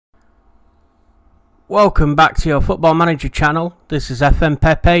Welcome back to your Football Manager channel. This is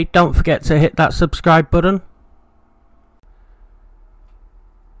fmpepe. Don't forget to hit that subscribe button.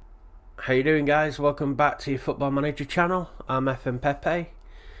 How you doing, guys? Welcome back to your Football Manager channel. I'm fmpepe,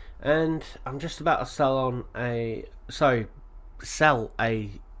 and I'm just about to sell a sell-on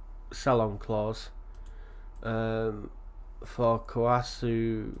clause for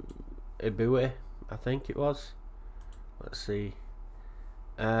Kawasu Ibue, I think it was. Let's see.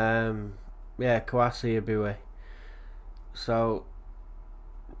 Yeah, Kawasi Ibue. So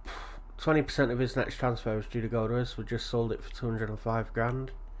 20% of his next transfer was due to go to us. We just sold it for 205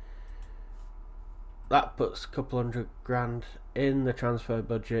 grand. That puts a couple $100 grand in the transfer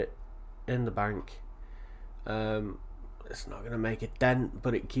budget in the bank. It's not going to make a dent,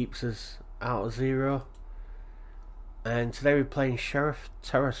 but it keeps us out of zero. And today we're playing Sheriff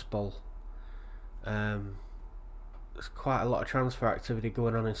Tiraspol. There's quite a lot of transfer activity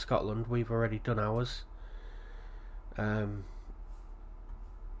going on in Scotland. We've already done ours.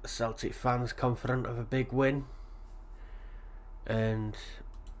 Celtic fans confident of a big win. And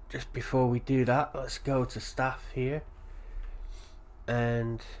just before we do that, let's go to staff here.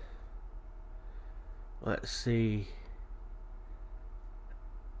 And let's see.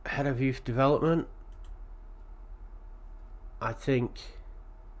 Head of Youth Development, I think,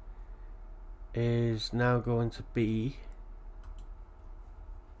 is now going to be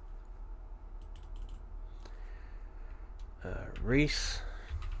Reese,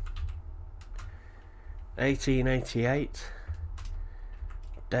 1888,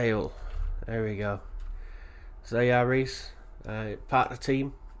 Dale. There we go. So there you are, Reese, part of the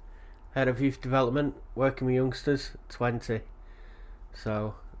team, head of youth development, working with youngsters, 20.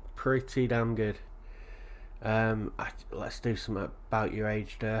 So pretty damn good. Let's do something about your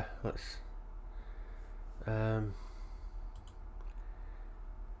age there. Let's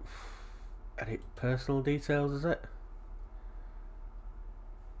edit personal details, is it?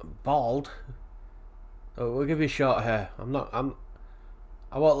 Bald? Oh, we'll give you short hair. I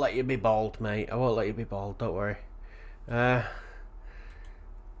won't let you be bald, mate. I won't let you be bald, don't worry. Favourite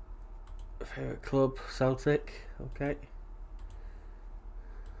club, Celtic. Okay.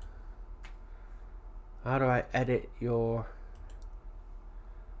 How do I edit your...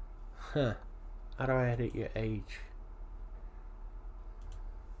 How do I edit your age?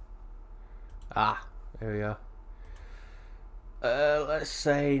 Ah, there we go. Let's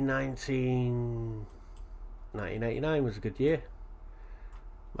say 1989 was a good year.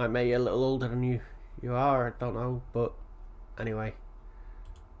 Might make you a little older than you are, I don't know, but anyway.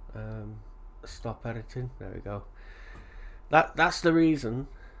 Stop editing, there we go. That's the reason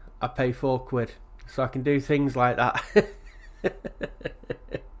I pay £4, so I can do things like that.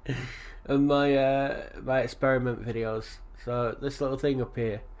 And my experiment videos. So this little thing up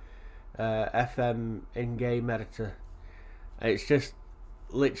here, FM in-game editor, it's just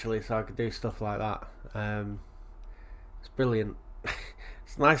literally so I could do stuff like that. It's brilliant.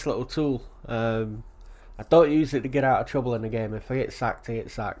 It's a nice little tool. I don't use it to get out of trouble in the game. If I get sacked, I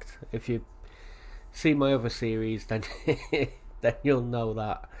get sacked. If you see my other series, then then you'll know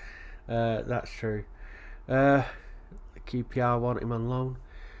that. That's true. The QPR want him on loan.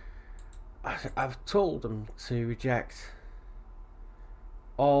 I've told them to reject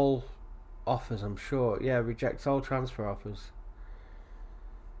all offers, I'm sure. Yeah, reject all transfer offers.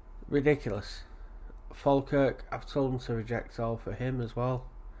 Ridiculous. Falkirk, I've told them to reject all for him as well.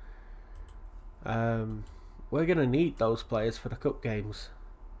 We're going to need those players for the cup games.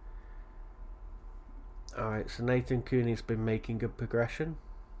 Alright, so Nathan Cooney's been making good progression.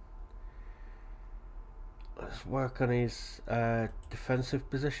 Let's work on his defensive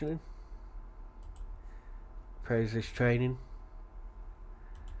positioning. Praise his training.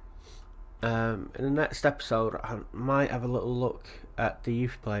 In the next episode, I might have a little look at the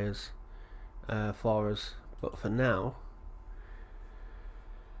youth players for us, but for now,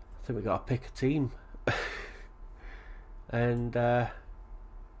 I think we got to pick a team. And yeah,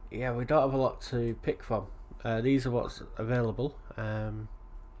 we don't have a lot to pick from. These are what's available. I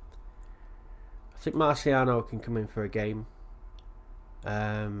think Marciano can come in for a game.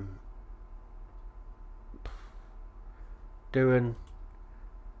 Duran,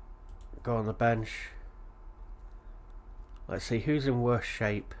 go on the bench. Let's see who's in worse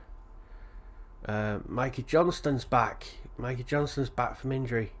shape. Mikey Johnston's back. Mikey Johnston's back from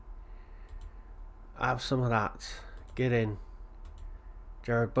injury. Have some of that. Get in.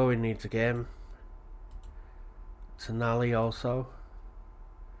 Jared Bowen needs a game. Tonali also.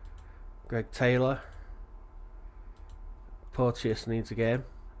 Greg Taylor. Porteous needs a game.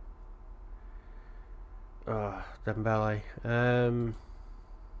 Oh, Dembele.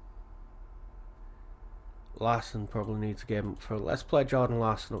 Larson probably needs a game up front. Let's play Jordan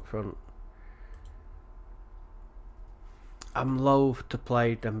Larson up front. I'm loath to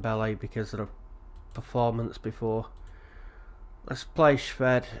play Dembele because of the performance before. Let's play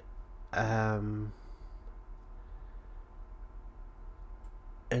Shved.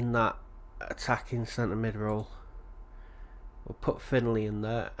 In that attacking centre mid role. We'll put Finley in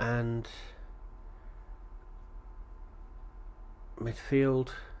there, and midfield,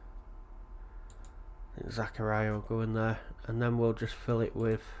 I think Zakaria will go in there, and then we'll just fill it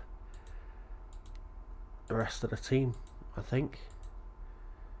with the rest of the team, I think.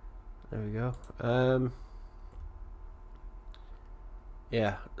 There we go.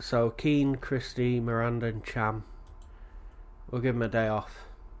 Yeah, so Keane, Christie, Miranda and Cham, we'll give him a day off.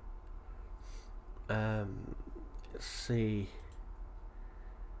 Let's see.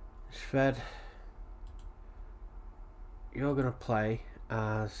 Shved, you're going to play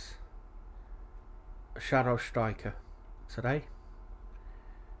as a shadow striker today.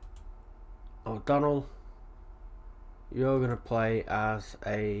 O'Donnell, you're going to play as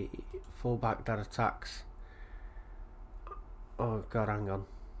a fullback that attacks. Oh god, hang on.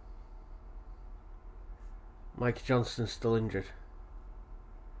 Mikey Johnston's still injured.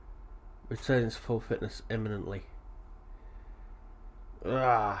 Returns full fitness imminently.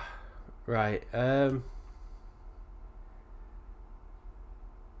 Right.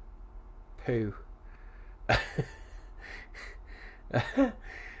 Poo.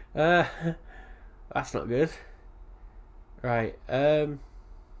 That's not good. Right.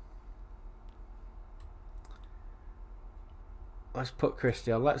 Let's put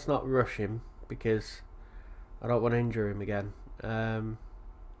Christie on. Let's not rush him because I don't want to injure him again.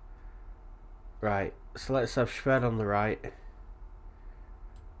 Right. So let's have Shved on the right,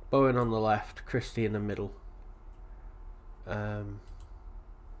 Bowen on the left, Christie in the middle. Yeah,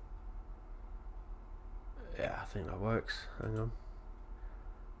 I think that works. Hang on.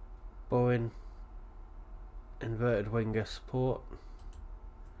 Bowen, inverted winger support,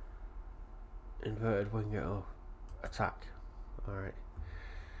 inverted winger attack. Alright.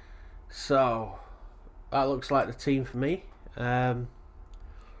 So that looks like the team for me.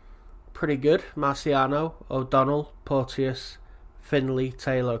 Pretty good. Marciano, O'Donnell, Porteous, Finley,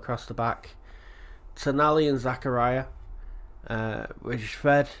 Taylor across the back, Tonali and Zakaria, with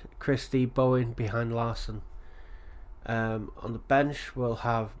Shved, Christie, Bowen behind Larson. On the bench we'll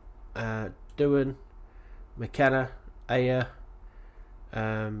have Dewan, McKenna, Aya,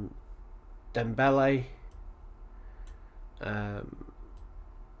 Dembele,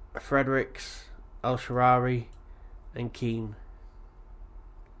 Fredericks, El Shaarawy and Keane.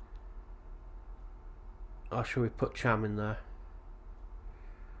 Or should we put Cham in there?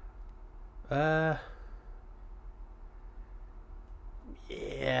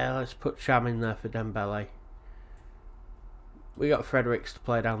 Yeah, let's put Cham in there for Dembele. We got Fredericks to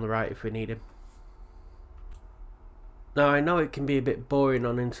play down the right if we need him. Now I know it can be a bit boring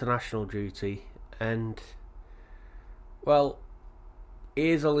on international duty, and well,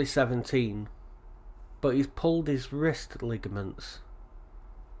 he is only 17, but he's pulled his wrist ligaments.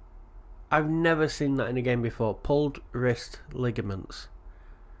 I've never seen that in a game before. Pulled wrist ligaments.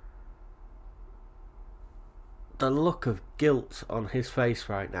 The look of guilt on his face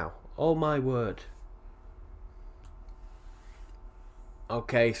right now. Oh my word.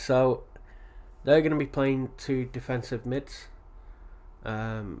 Okay, so they're going to be playing two defensive mids.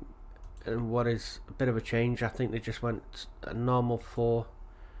 And what is a bit of a change, I think they just went a normal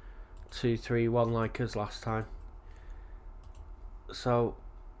 4-2-3-1 like us last time. So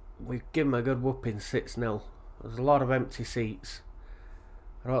we give them a good whooping 6-0. There's a lot of empty seats.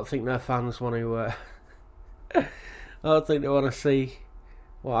 I don't think their fans want to I don't think they want to see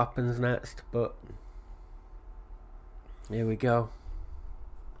what happens next, but here we go.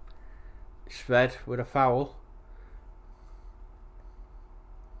 Shved with a foul.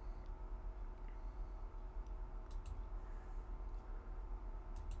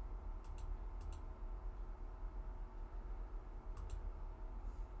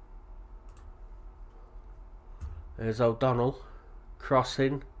 There's O'Donnell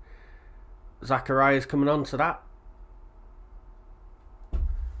crossing. Zakaria's coming on to that.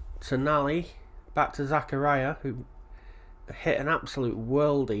 Tonali back to Zakaria, who hit an absolute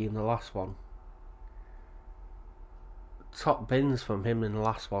worldie in the last one. Top bins from him in the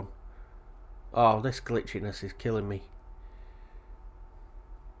last one. Oh, this glitchiness is killing me.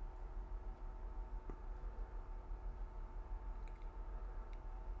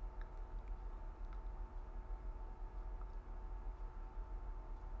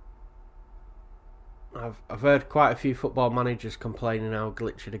 I've heard quite a few football managers complaining how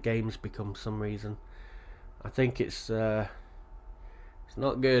glitchy the games become for some reason. I think it's not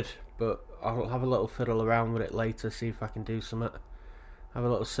good, but I'll have a little fiddle around with it later, see if I can do something. Have a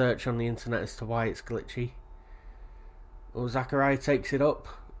little search on the internet as to why it's glitchy. Oh, Zachariah takes it up.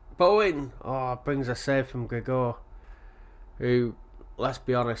 Bowen! Oh, brings a save from Gregor, who, let's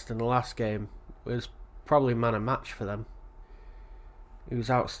be honest, in the last game was probably man of match for them. He was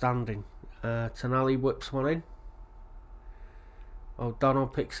outstanding. Tonali whips one in. O'Donnell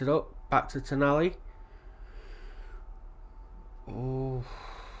picks it up. Back to Tonali. Oh,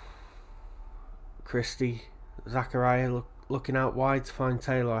 Christie. Zachariah looking out wide to find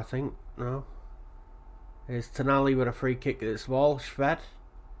Taylor, I think. No. Here's Tonali with a free kick at this ball. Shved.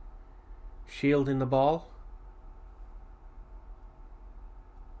 Shielding the ball.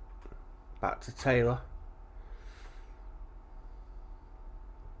 Back to Taylor.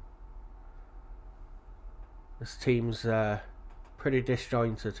 This team's pretty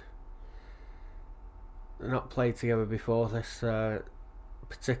disjointed. They're not played together before, this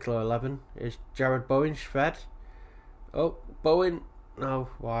particular 11. Is Jared Bowen, Shved. Oh, Bowen. No,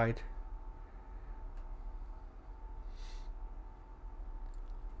 wide.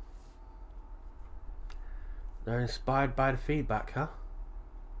 They're inspired by the feedback, huh?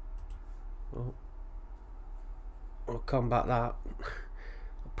 Oh. I'll combat that.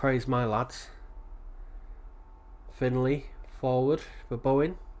 I'll praise my lads. Finley forward for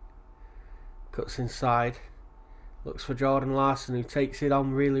Bowen. Cuts inside. Looks for Jordan Larson, who takes it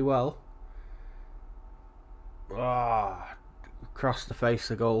on really well. Ah, across the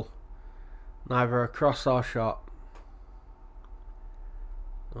face of goal. Neither a cross or shot.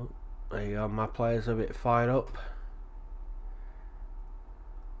 Oh, there you go. My players are a bit fired up.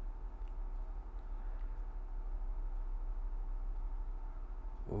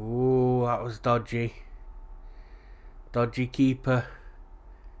 Ooh, that was dodgy. Dodgy keeper.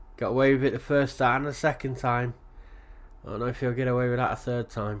 Got away with it the first time and the second time. I don't know if he'll get away with that a third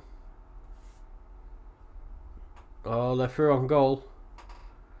time. Oh, they're through on goal.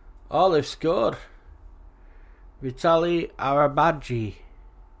 Oh, they've scored. Vitali Arabadji.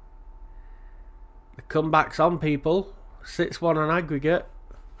 The comeback's on, people. 6-1 on aggregate.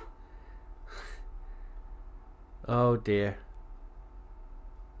 Oh dear.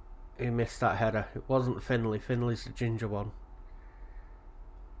 He missed that header. It wasn't Finley. Finley's the ginger one.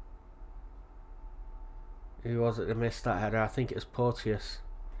 Who was it that missed that header? I think it was Porteous.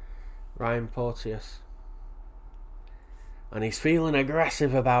 Ryan Porteous. And he's feeling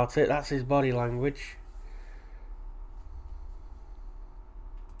aggressive about it. That's his body language.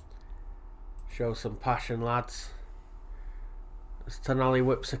 Show some passion, lads. As Tonali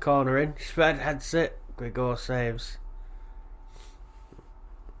whips a corner in. Shved heads it. Gregor saves.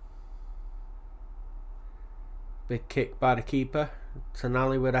 Big kick by the keeper.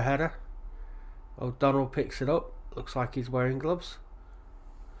 Tonali with a header. O'Donnell picks it up. Looks like he's wearing gloves.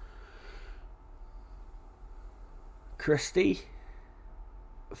 Christie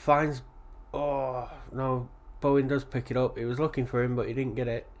finds... Oh, no. Bowen does pick it up. He was looking for him, but he didn't get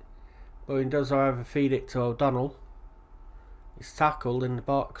it. Bowen does, however, feed it to O'Donnell. He's tackled in the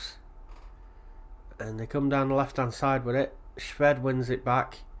box. And they come down the left-hand side with it. Shved wins it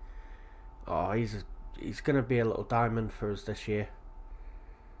back. Oh, he's going to be a little diamond for us this year.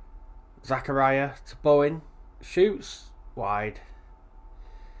 Zachariah to Bowen. Shoots. Wide.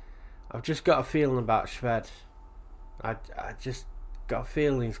 I've just got a feeling about Shved. I just got a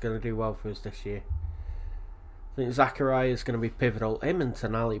feeling he's going to do well for us this year. I think Zachariah is going to be pivotal. Him and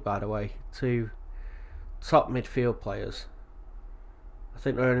Tonali, by the way, two top midfield players. I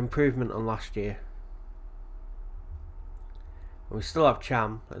think they're an improvement on last year. And we still have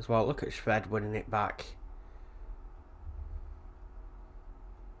Cham as well. Look at Shved winning it back.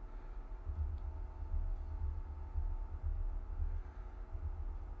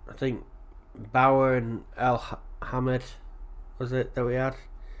 I think Bauer and El Hamid, was it, that we had?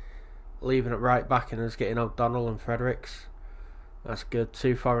 Leaving it right back and us getting O'Donnell and Fredericks. That's good.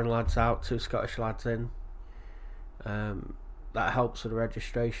 2 foreign lads out, 2 Scottish lads in. That helps with the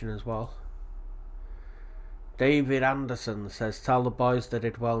registration as well. David Anderson says, tell the boys they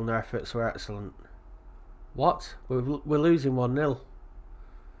did well and their efforts were excellent. What? We're losing 1-0.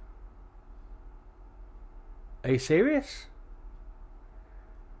 Are you serious?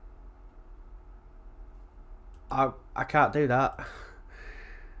 I can't do that.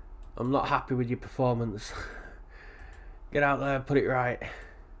 I'm not happy with your performance. Get out there and put it right.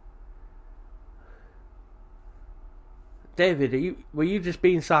 David, were you just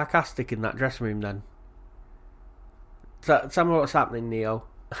being sarcastic in that dressing room then? Tell me what's happening, Neo.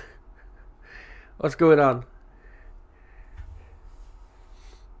 What's going on?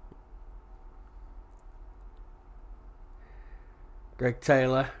 Greg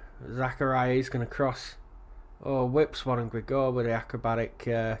Taylor. Zachariah is going to cross. Oh, whips one and Grigor with the acrobatic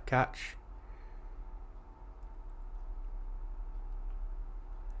catch.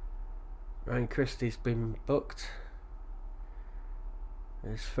 Ryan Christie's been booked.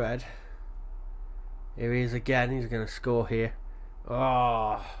 There's Fred. Here he is again. He's going to score here.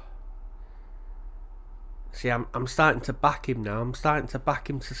 Oh. See, I'm starting to back him now. I'm starting to back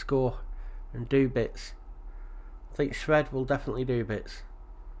him to score and do bits. I think Shred will definitely do bits.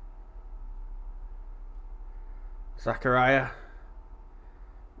 Zachariah.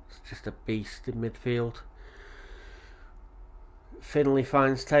 It's just a beast in midfield. Finley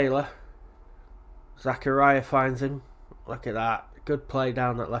finds Taylor. Zachariah finds him. Look at that. Good play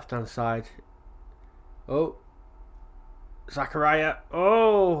down that left hand side. Oh. Zachariah.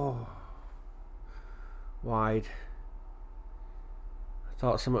 Oh. Wide. I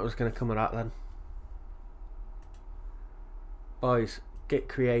thought something was going to come of that then. Boys, get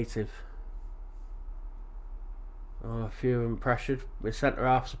creative. Oh, a few of them pressured. My centre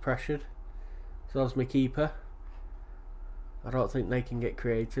halves are pressured. So's my keeper. I don't think they can get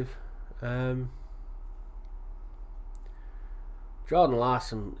creative. Jordan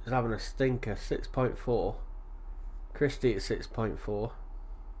Larson is having a stinker. 6.4. Christie at 6.4.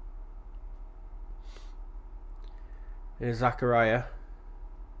 Here's Zachariah.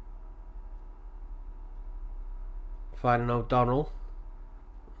 Finding O'Donnell.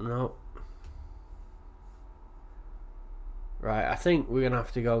 No. Right, I think we're going to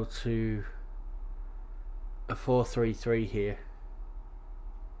have to go to a 4-3-3 here.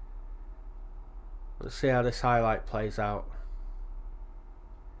 Let's see how this highlight plays out.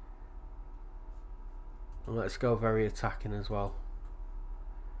 And let's go very attacking as well.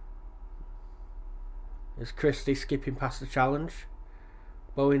 Is Christie skipping past the challenge?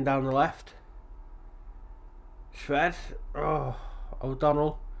 Bowen down the left. Shred. Oh,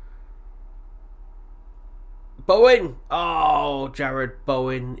 O'Donnell. Bowen. Oh, Jared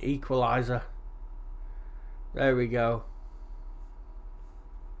Bowen. Equaliser. There we go.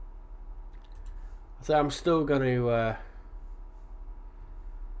 I think I'm still going to go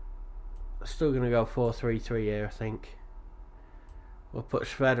 4-3-3 here, I think. We'll put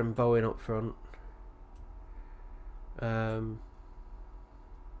Shred and Bowen up front.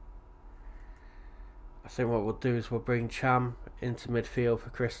 I think what we'll do is we'll bring Cham into midfield for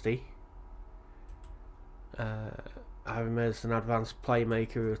Christie. Have him as an advanced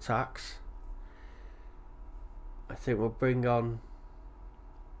playmaker who attacks. I think we'll bring on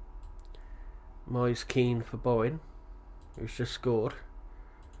Moise Keane for Bowen, who's just scored.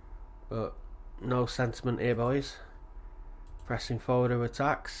 But no sentiment here, boys. Pressing forward who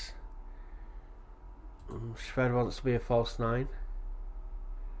attacks. Shred wants to be a false 9.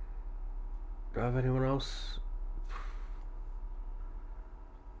 Do I have anyone else?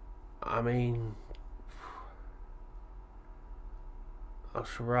 I mean,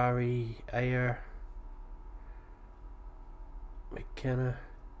 Al-Sharari, Ayer, McKenna.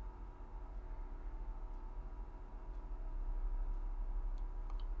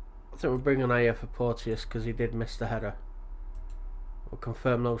 I think we'll bring on Ayer for Porteous because he did miss the header. We'll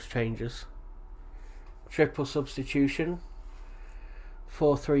confirm those changes. Triple substitution.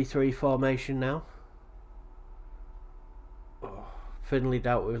 4-3-3 formation now. Oh, Finley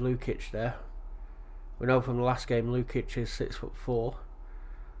dealt with Lukic there. We know from the last game Lukic is 6'4".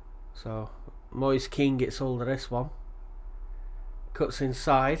 So Moise Keane gets hold of this one. Cuts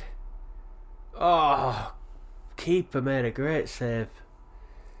inside. Oh, keeper made a great save.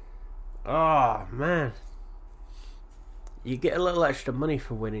 Oh man. You get a little extra money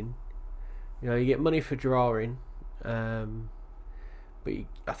for winning. You know, you get money for drawing. But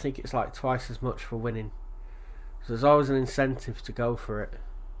I think it's like twice as much for winning. So there's always an incentive to go for it.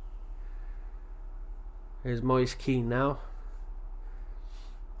 Here's Moise Keane now.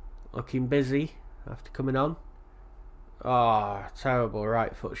 Looking busy after coming on. Oh, terrible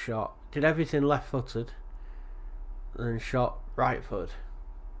right foot shot. Did everything left footed. And then shot right foot.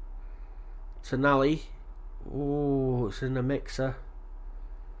 Tonali. Ooh, it's in the mixer.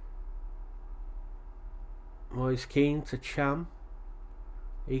 Moise Keane to Cham.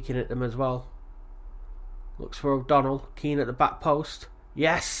 He can hit them as well. Looks for O'Donnell. Keane at the back post.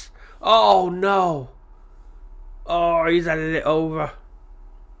 Yes! Oh no! Oh, he's headed it over.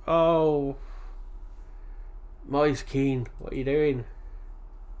 Oh. Moise Keane, what are you doing?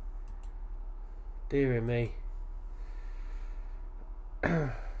 Dear me.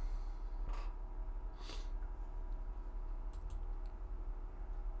 Let's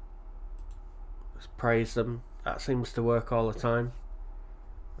praise them. That seems to work all the time.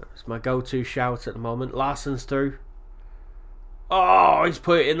 That's my go-to shout at the moment. Larson's through. Oh, he's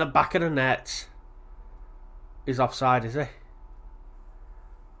put it in the back of the net. He's offside, is he?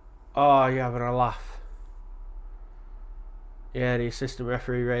 Oh, you're having a laugh. Yeah, the assistant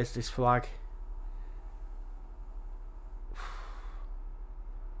referee raised his flag.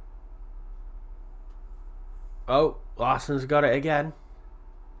 Oh, Larsson's got it again.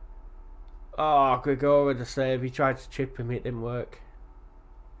 Oh, Gregor with the save. He tried to chip him, it didn't work.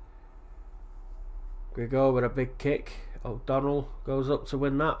 Gregor with a big kick. O'Donnell goes up to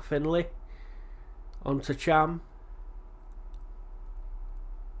win that. Finlay on to Cham.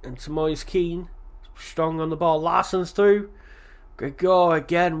 And to Moise Keane. Strong on the ball. Larsson's through. Gregor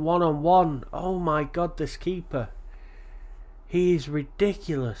again, 1-on-1. Oh my god, this keeper. He is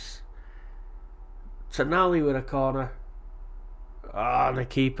ridiculous. Tonali with a corner. Ah, and the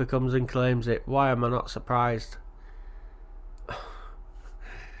keeper comes and claims it. Why am I not surprised?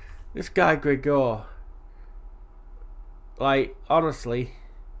 This guy Gregor, like, honestly.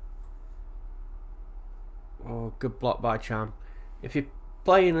 Oh, good block by Cham. If you're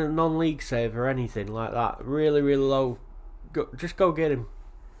playing a non-league save or anything like that, really, really low, just go get him.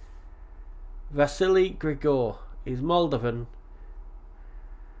 Vasily Gregor. He's Moldovan.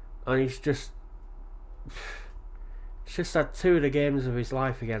 And he's just had 2 of the games of his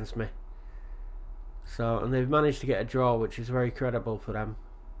life against me. So, and they've managed to get a draw, which is very credible for them.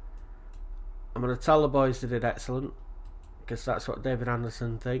 I'm going to tell the boys they did excellent, because that's what David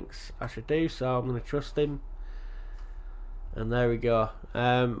Anderson thinks I should do, so I'm going to trust him. And there we go.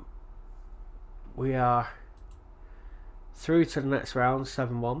 We are through to the next round,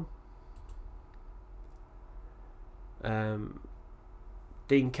 7-1.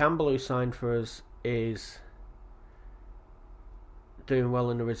 Dean Campbell, who signed for us, is doing well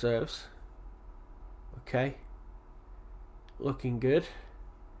in the reserves. Okay. Looking good.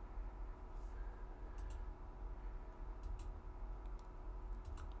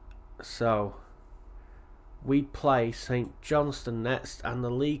 So, we play St Johnstone next, and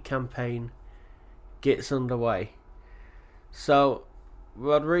the league campaign gets underway. So,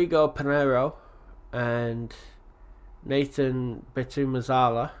 Rodrigo Pinheiro and Nathan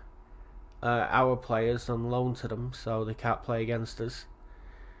Betumazala are our players on loan to them, so they can't play against us.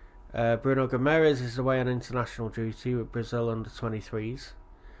 Bruno Gomes is away on international duty with Brazil under-23s.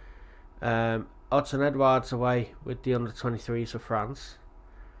 Otton Edouard's away with the under-23s for France.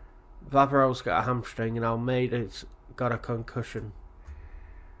 Vavro's got a hamstring and Almeida's got a concussion.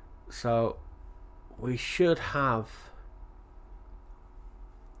 So we should have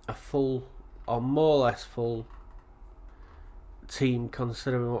a full, or more or less full, team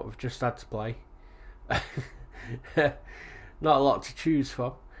considering what we've just had to play. Not a lot to choose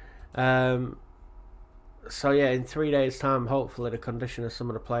from. So yeah, in 3 days time, hopefully the condition of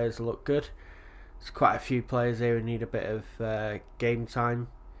some of the players will look good. There's quite a few players here who need a bit of game time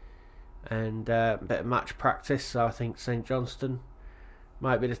and a bit of match practice, so I think St Johnstone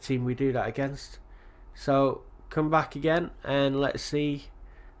might be the team we do that against. So come back again and let's see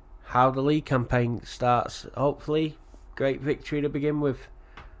how the league campaign starts. Hopefully great victory to begin with.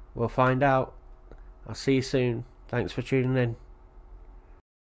 We'll find out. I'll see you soon. Thanks for tuning in.